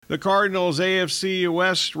the Cardinals AFC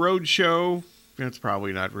West Roadshow. That's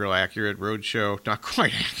probably not real accurate. Roadshow, not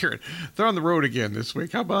quite accurate. They're on the road again this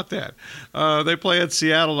week. How about that? They play at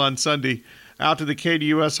Seattle on Sunday. Out to the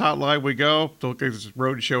KDUS hotline we go. Don't think it's a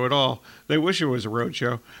road show at all. They wish it was a road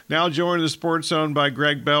show. Now joined the Sports Zone by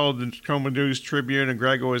Gregg Bell, the Tacoma News Tribune. And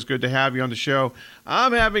Gregg, always good to have you on the show.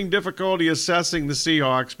 I'm having difficulty assessing the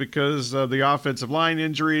Seahawks because of the offensive line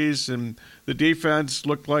injuries, and the defense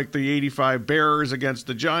looked like the 85 Bears against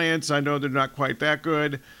the Giants. I know they're not quite that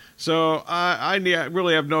good. So I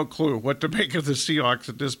really have no clue what to make of the Seahawks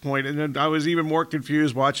at this point. And then I was even more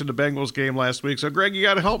confused watching the Bengals game last week. So, Gregg, you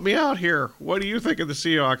got to help me out here. What do you think of the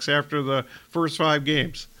Seahawks after the first 5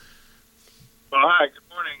 games? Well, hi, good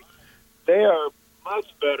morning. They are much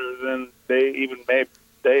better than they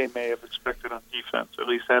may have expected on defense, at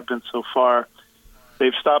least have been so far.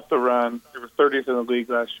 They've stopped the run. They were 30th in the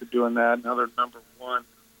league last year doing that. Now they're number 1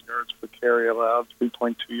 yards per carry allowed,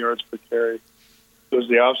 3.2 yards per carry. It was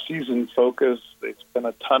the off-season focus. They spent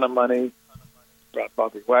a ton of money, brought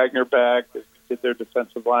Bobby Wagner back. They did their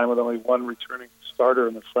defensive line with only 1 returning starter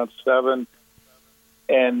in the front 7,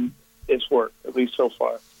 and it's worked, at least so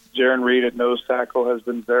far. Jaron Reed at nose tackle has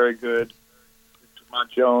been very good. Jamont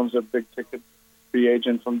Jones, a big-ticket free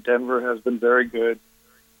agent from Denver, has been very good.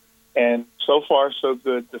 And so far, so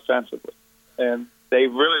good defensively. And they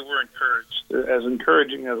really were encouraged, as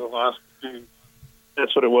encouraging as a loss team.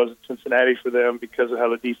 That's what it was at Cincinnati for them because of how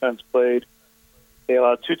the defense played. They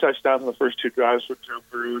allowed 2 touchdowns in the first 2 drives for Joe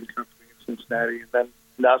Burrow and company in Cincinnati, and then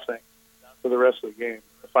nothing for the rest of the game.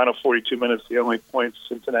 The final 42 minutes, the only points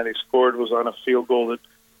Cincinnati scored was on a field goal that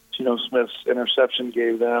Geno Smith's interception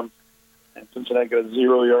gave them, and Cincinnati got a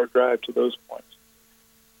 0-yard drive to those points.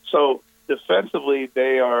 So defensively,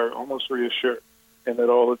 they are almost reassured in that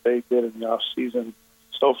all that they did in the offseason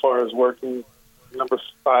so far is working. Number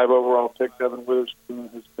 5 overall pick, Devin Witherspoon,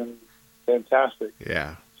 has been fantastic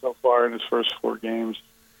so far in his first 4 games.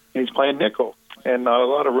 And he's playing nickel, and not a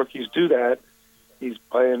lot of rookies do that. He's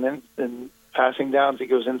playing in passing downs. He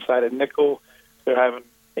goes inside a nickel. They're having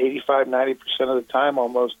 85, 90% of the time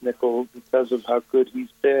almost nickel because of how good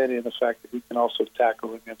he's been and the fact that he can also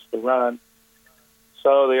tackle against the run.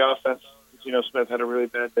 So the offense, Geno Smith had a really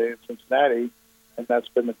bad day in Cincinnati, and that's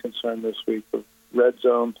been the concern this week of red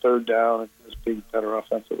zone, third down, and just being better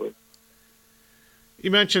offensively.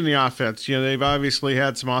 You mentioned the offense. They've obviously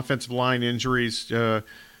had some offensive line injuries. I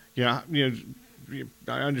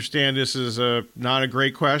understand this is not a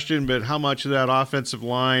great question, but how much of that offensive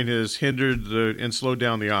line has hindered and slowed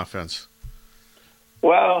down the offense?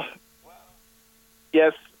 Well,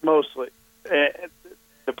 yes, mostly.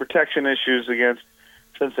 The protection issues against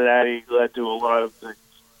Cincinnati led to a lot of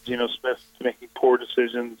Geno Smith making poor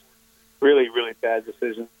decisions. Really, really bad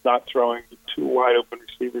decisions, not throwing 2 wide-open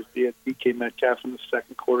receivers. He had DK Metcalf in the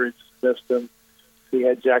second quarter. He just missed him. He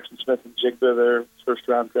had Jackson Smith and Jigba, their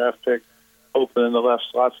first-round draft pick, open in the left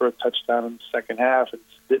slot for a touchdown in the second half and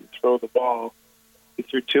didn't throw the ball. He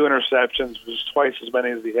threw 2 interceptions, which was twice as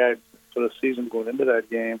many as he had for the season going into that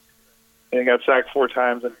game. And he got sacked 4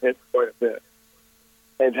 times and hit quite a bit.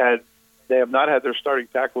 They have not had their starting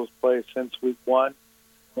tackles play since week 1.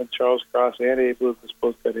 When Charles Cross and Abe Lucas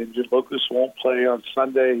both got injured. Lucas won't play on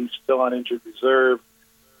Sunday. He's still on injured reserve.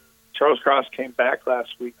 Charles Cross came back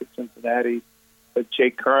last week at Cincinnati, but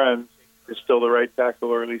Jake Curran is still the right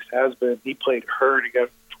tackle, or at least has been. He played hurt. He got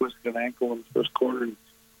twisted an ankle in the first quarter and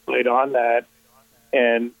played on that,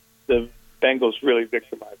 and the Bengals really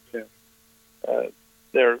victimized him.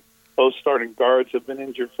 Their both starting guards have been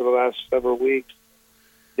injured for the last several weeks.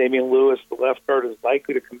 Damian Lewis, the left guard, is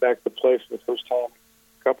likely to come back to play for the first time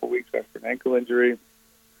a couple weeks after an ankle injury.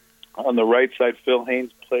 On the right side, Phil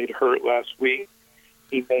Haynes played hurt last week.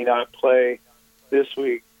 He may not play this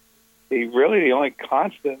week. The only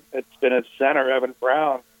constant that's been at center, Evan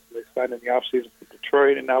Brown. They signed in the offseason for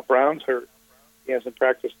Detroit, and now Brown's hurt. He hasn't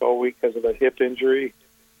practiced all week because of a hip injury.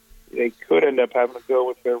 They could end up having to go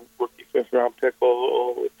with their rookie 5th-round pick,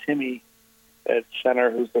 with Timmy at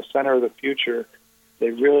center, who's the center of the future.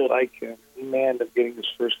 They really like him. He may end up getting his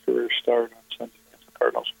first career start on Sunday against the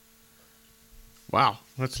Cardinals. Wow,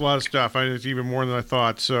 that's a lot of stuff. It's even more than I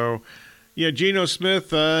thought. So, Geno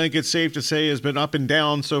Smith, I think it's safe to say, has been up and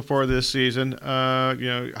down so far this season.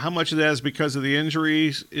 How much of that is because of the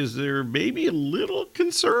injuries? Is there maybe a little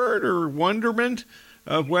concern or wonderment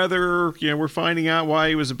of whether, we're finding out why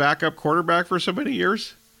he was a backup quarterback for so many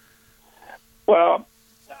years? Well,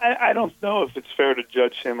 I don't know if it's fair to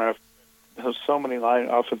judge him after so many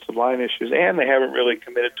offensive line issues, and they haven't really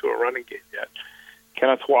committed to a running game yet.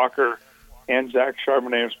 Kenneth Walker and Zach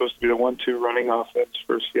Charbonnet are supposed to be the 1-2 running offense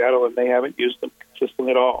for Seattle, and they haven't used them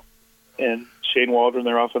consistently at all. And Shane Waldron,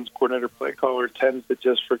 their offense coordinator, play caller, tends to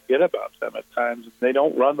just forget about them at times. They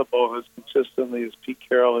don't run the ball as consistently as Pete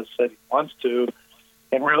Carroll has said he wants to,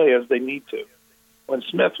 and really as they need to. When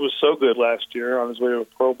Smith was so good last year on his way to a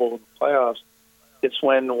Pro Bowl in the playoffs, it's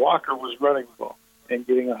when Walker was running the ball and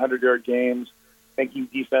getting 100-yard games, making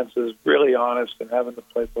defenses really honest and having to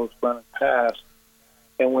play both run and pass.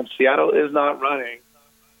 And when Seattle is not running,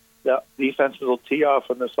 the defenses will tee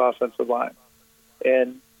off on this offensive line.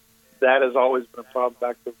 And that has always been a problem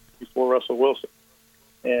back to before Russell Wilson.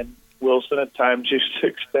 And Wilson at times used to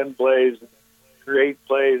extend plays, create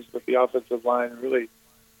plays with the offensive line, and really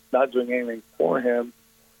not doing anything for him.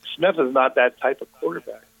 Smith is not that type of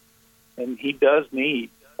quarterback. And he does need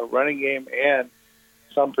a running game and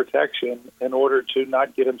some protection in order to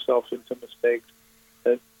not get himself into mistakes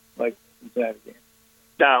that, like Cincinnati game.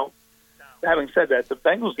 Now, having said that, the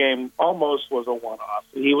Bengals game almost was a one-off.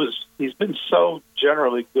 He's been so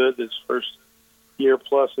generally good this first year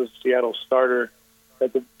plus as Seattle starter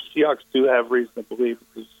that the Seahawks do have reason to believe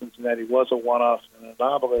because Cincinnati was a one-off and an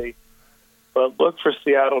anomaly. But look for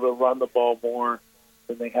Seattle to run the ball more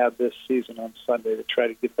than they have this season on Sunday to try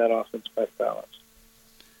to get that offense back balanced.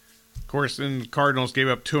 Of course, then the Cardinals gave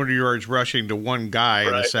up 200 yards rushing to one guy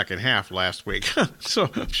in the second half last week, so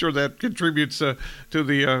I'm sure that contributes to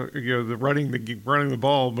the running the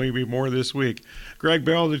ball maybe more this week. Gregg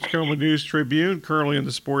Bell, the Tacoma News Tribune, currently in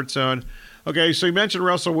the Sports Zone. Okay, so you mentioned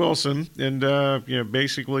Russell Wilson and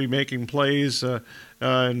basically making plays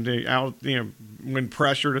and out when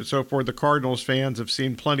pressured and so forth. The Cardinals fans have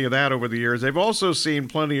seen plenty of that over the years. They've also seen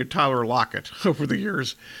plenty of Tyler Lockett over the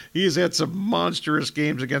years. He's had some monstrous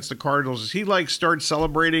games against the Cardinals. Does he start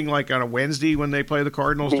celebrating on a Wednesday when they play the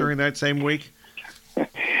Cardinals during that same week?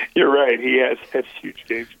 You're right. He has had huge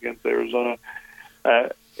games against Arizona.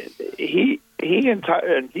 He and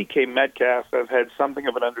DK Metcalf have had something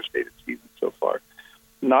of an understated season so far.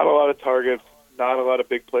 Not a lot of targets, not a lot of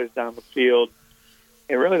big plays down the field.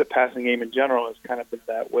 And really the passing game in general has kind of been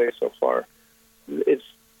that way so far. It's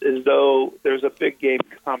as though there's a big game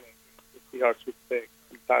coming, the Seahawks would think,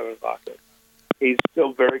 from Tyler Lockett. He's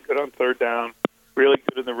still very good on third down, really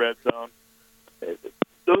good in the red zone.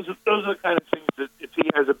 Those are the kind of things that if he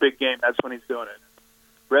has a big game, that's when he's doing it.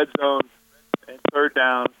 Red zone and third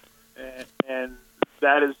down, and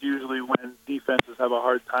that is usually when defenses have a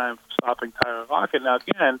hard time stopping Tyler Lockett. Now,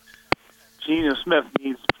 again, Geno Smith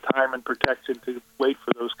needs time and protection to wait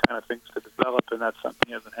for those kind of things to develop, and that's something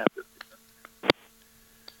he hasn't had this season.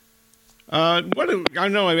 I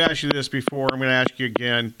know I've asked you this before. I'm going to ask you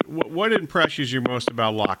again. What impresses you most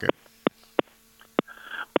about Lockett?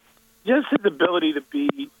 Just his ability to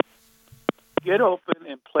get open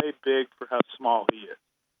and play big for how small he is.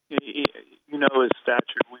 You know his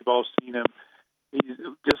stature. We've all seen him. He's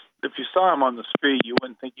just, if you saw him on the street, you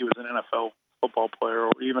wouldn't think he was an NFL football player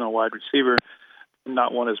or even a wide receiver,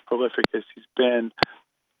 not one as prolific as he's been.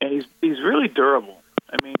 And he's really durable.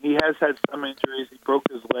 I mean, he has had some injuries. He broke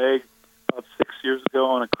his leg about 6 years ago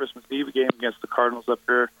on a Christmas Eve game against the Cardinals up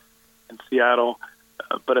there in Seattle.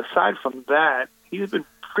 But aside from that, he's been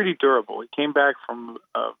pretty durable. He came back from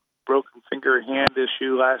a broken finger hand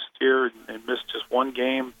issue last year and missed just one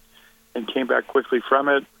game and came back quickly from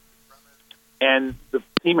it. And the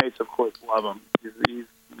teammates, of course, love him. He's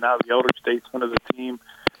now the elder statesman of the team,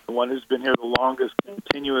 the one who's been here the longest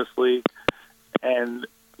continuously, and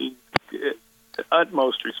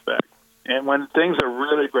utmost respect. And when things are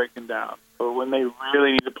really breaking down, or when they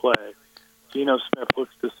really need to play, Geno Smith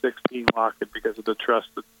looks to 16 Lockett because of the trust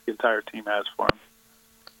that the entire team has for him.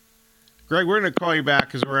 Gregg, we're going to call you back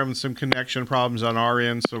because we're having some connection problems on our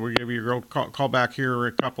end, so we'll give you a call back here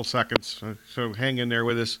in a couple seconds. So hang in there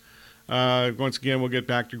with us. Once again, we'll get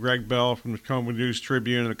back to Gregg Bell from the Tacoma News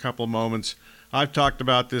Tribune in a couple of moments. I've talked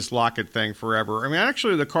about this Lockett thing forever. I mean,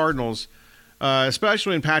 actually, the Cardinals,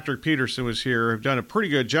 especially when Patrick Peterson was here, have done a pretty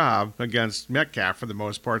good job against Metcalf for the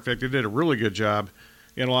most part. In fact, they did a really good job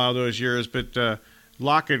in a lot of those years. But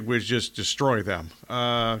Lockett would just destroy them.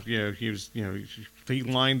 He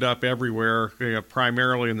lined up everywhere,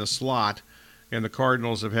 primarily in the slot, and the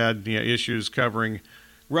Cardinals have had issues covering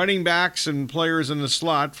running backs and players in the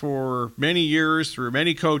slot for many years through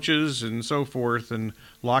many coaches and so forth, and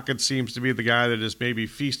Lockett seems to be the guy that has maybe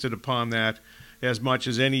feasted upon that as much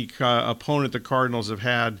as any opponent the Cardinals have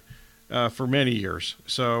had for many years.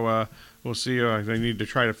 So we'll see. They need to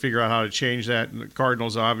try to figure out how to change that. And the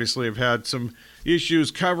Cardinals obviously have had some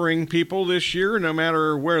issues covering people this year, no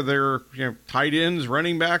matter where they're tight ends,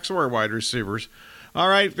 running backs, or wide receivers. All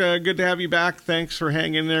right, good to have you back. Thanks for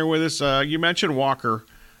hanging there with us. You mentioned Walker.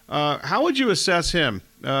 How would you assess him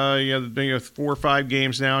Yeah, 4 or 5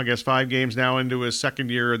 games now. I guess 5 games now into his second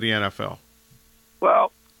year of the NFL.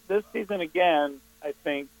 Well, this season again, I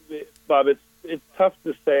think, Bob, it's tough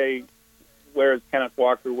to say where's Kenneth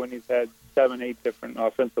Walker when he's had 7, 8 different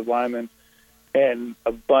offensive linemen and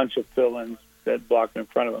a bunch of fill-ins that block in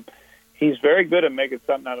front of him. He's very good at making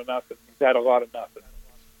something out of nothing. He's had a lot of nothing.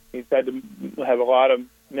 He's had to have a lot of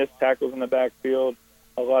missed tackles in the backfield,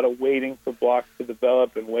 a lot of waiting for blocks to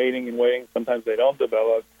develop and waiting and waiting. Sometimes they don't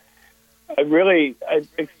develop. I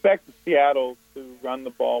expect Seattle to run the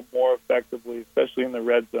ball more effectively, especially in the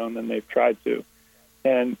red zone, than they've tried to.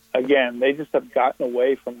 And, again, they just have gotten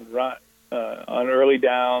away from the run on early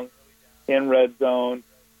downs, in red zone.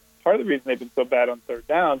 Part of the reason they've been so bad on third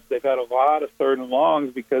downs, they've had a lot of third and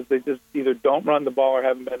longs because they just either don't run the ball or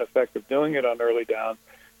haven't been effective doing it on early downs.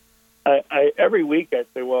 Every week I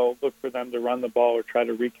say, well, look for them to run the ball or try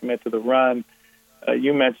to recommit to the run.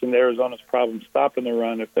 You mentioned Arizona's problem stopping the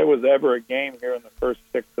run. If there was ever a game here in the first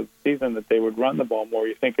 6 of the season that they would run the ball more,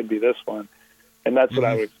 you think it'd be this one. And that's what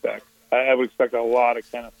I would expect. I would expect a lot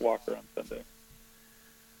of Kenneth Walker on Sunday.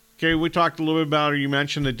 Okay, we talked a little bit about, you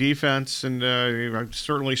mentioned the defense, and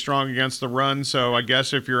certainly strong against the run. So I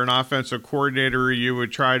guess if you're an offensive coordinator, you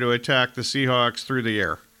would try to attack the Seahawks through the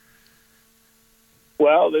air.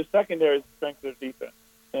 Well, their secondary is the strength of their defense.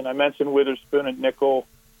 And I mentioned Witherspoon at nickel.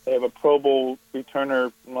 They have a Pro Bowl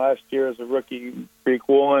returner from last year as a rookie,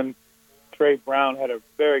 Gregg. Trey Brown had a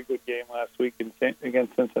very good game last week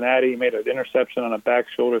against Cincinnati. He made an interception on a back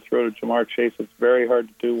shoulder throw to Jamar Chase. It's very hard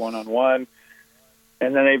to do one-on-one.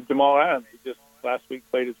 And then they have Jamal Adams, who just last week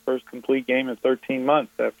played his first complete game in 13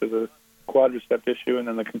 months after the quadricep issue and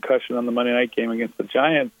then the concussion on the Monday night game against the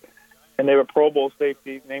Giants. And they have a Pro Bowl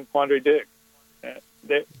safety named Quandre Diggs.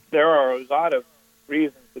 There are a lot of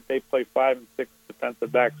reasons that they play 5 and 6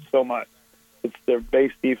 defensive backs so much. It's their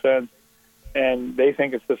base defense, and they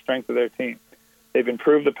think it's the strength of their team. They've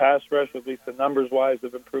improved the pass rush, at least the numbers-wise,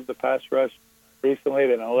 they've improved the pass rush recently.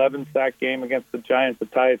 They had an 11-sack game against the Giants to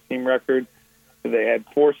tie a team record. They had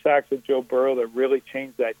 4 sacks with Joe Burrow that really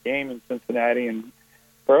changed that game in Cincinnati, and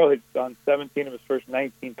Burrow had done 17 of his first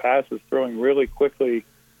 19 passes, throwing really quickly,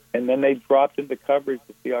 and then they dropped into coverage,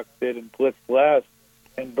 the Seahawks did, and blitzed less,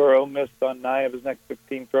 and Burrow missed on 9 of his next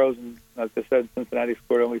 15 throws, and as I said, Cincinnati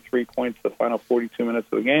scored only 3 points the final 42 minutes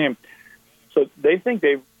of the game. So they think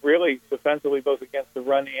they've really, defensively, both against the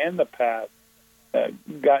run and the pass,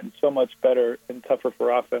 gotten so much better and tougher for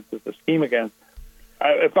offenses to scheme against.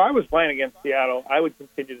 If I was playing against Seattle, I would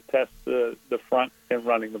continue to test the front and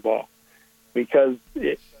running the ball, because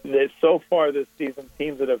so far this season,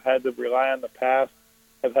 teams that have had to rely on the pass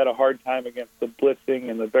have had a hard time against the blitzing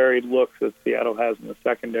and the varied looks that Seattle has in the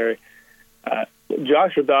secondary.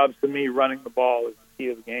 Joshua Dobbs, to me, running the ball is the key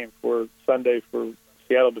of the game for Sunday for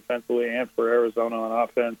Seattle defensively and for Arizona on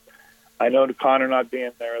offense. I know Connor not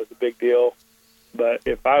being there is a big deal, but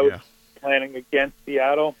if I was planning against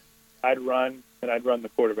Seattle, I'd run, and I'd run the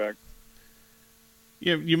quarterback.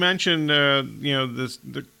 Yeah, you mentioned the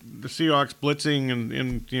Seahawks blitzing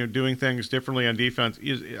and doing things differently on defense.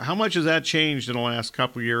 How much has that changed in the last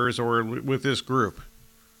couple of years, or with this group?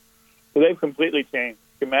 Well, they've completely changed.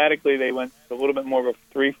 Schematically, they went a little bit more of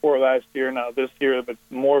a 3-4 last year. Now this year, it's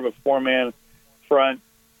more of a 4-man front.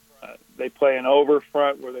 They play an over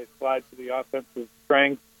front where they slide to the offensive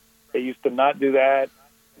strength. They used to not do that.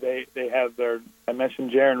 They have I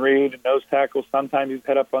mentioned Jaron Reed, nose tackle. Sometimes he's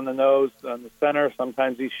head up on the nose on the center.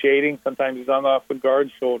 Sometimes he's shading. Sometimes he's on off the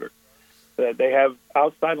guard shoulder. They have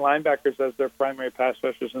outside linebackers as their primary pass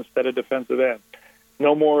rushers instead of defensive ends.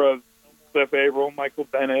 No more of Cliff Averill, Michael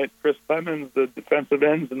Bennett, Chris Clemens, the defensive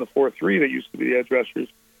ends in the 4-3 that used to be the edge rushers.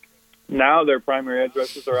 Now their primary edge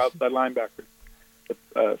rushers are outside linebackers.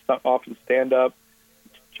 Often stand up.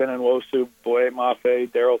 Chenan Wosu, Boye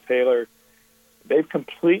Mafe, Darrell Taylor. They've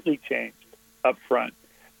completely changed up front.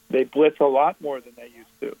 They blitz a lot more than they used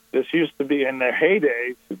to. This used to be in their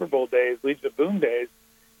heyday, Super Bowl days, Legion of Boom days.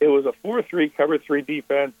 It was a 4-3, cover 3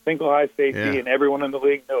 defense, single high safety, and everyone in the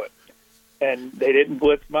league knew it. And they didn't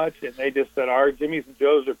blitz much, and they just said, our Jimmys and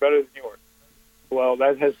Joes are better than yours. Well,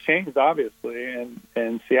 that has changed, obviously,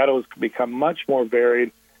 and Seattle has become much more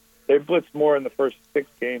varied. They blitzed more in the first 6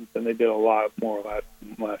 games than they did a lot more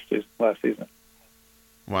last season.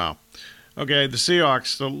 Wow. Okay, the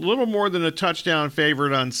Seahawks, a little more than a touchdown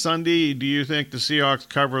favorite on Sunday. Do you think the Seahawks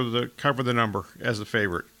cover the number as a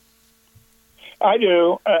favorite? I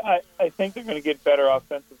do. I think they're going to get better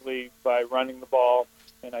offensively by running the ball,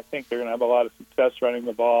 and I think they're going to have a lot of success running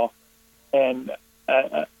the ball. And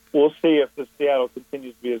we'll see if the Seattle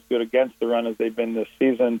continues to be as good against the run as they've been this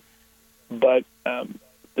season. But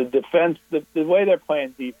the defense, the way they're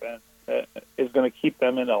playing defense, is going to keep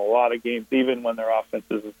them in a lot of games, even when their offense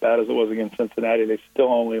is as bad as it was against Cincinnati. They still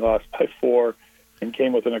only lost by 4 and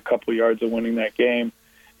came within a couple yards of winning that game.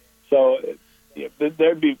 So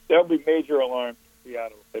there'll be major alarm in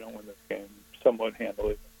Seattle if they don't win this game somewhat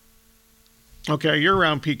handily. Okay, you're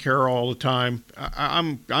around Pete Carroll all the time.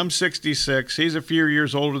 I'm 66. He's a few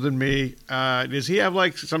years older than me. Does he have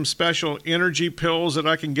like some special energy pills that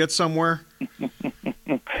I can get somewhere?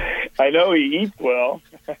 I know he eats well.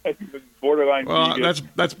 Borderline. Well,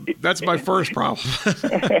 that's my first problem.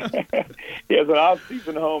 He has an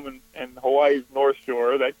off-season home in Hawaii's North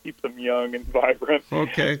Shore that keeps him young and vibrant.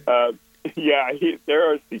 Okay.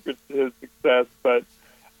 There are secrets to his success, but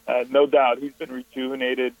no doubt he's been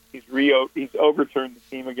rejuvenated. He's overturned the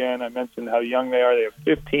team again. I mentioned how young they are. They have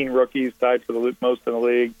 15 rookies tied for the most in the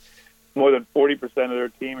league. More than 40% of their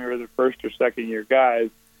team are either first or second-year guys,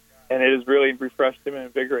 and it has really refreshed him and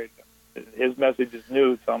invigorated him. His message is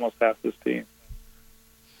new to almost half this team.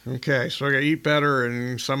 Okay, so I got to eat better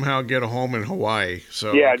and somehow get a home in Hawaii.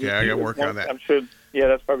 So I got to work on that. I'm sure. Yeah,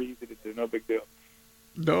 that's probably easy to do. No big deal.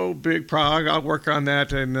 No big problem. I'll work on that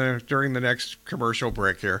during the next commercial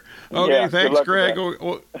break here. Okay, thanks, Greg.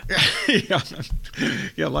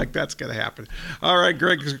 Yeah, like that's going to happen. All right,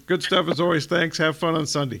 Greg, good stuff as always. Thanks. Have fun on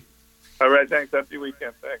Sunday. All right, thanks. Happy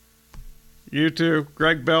weekend. Thanks. You too.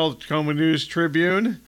 Greg Bell, Tacoma News Tribune.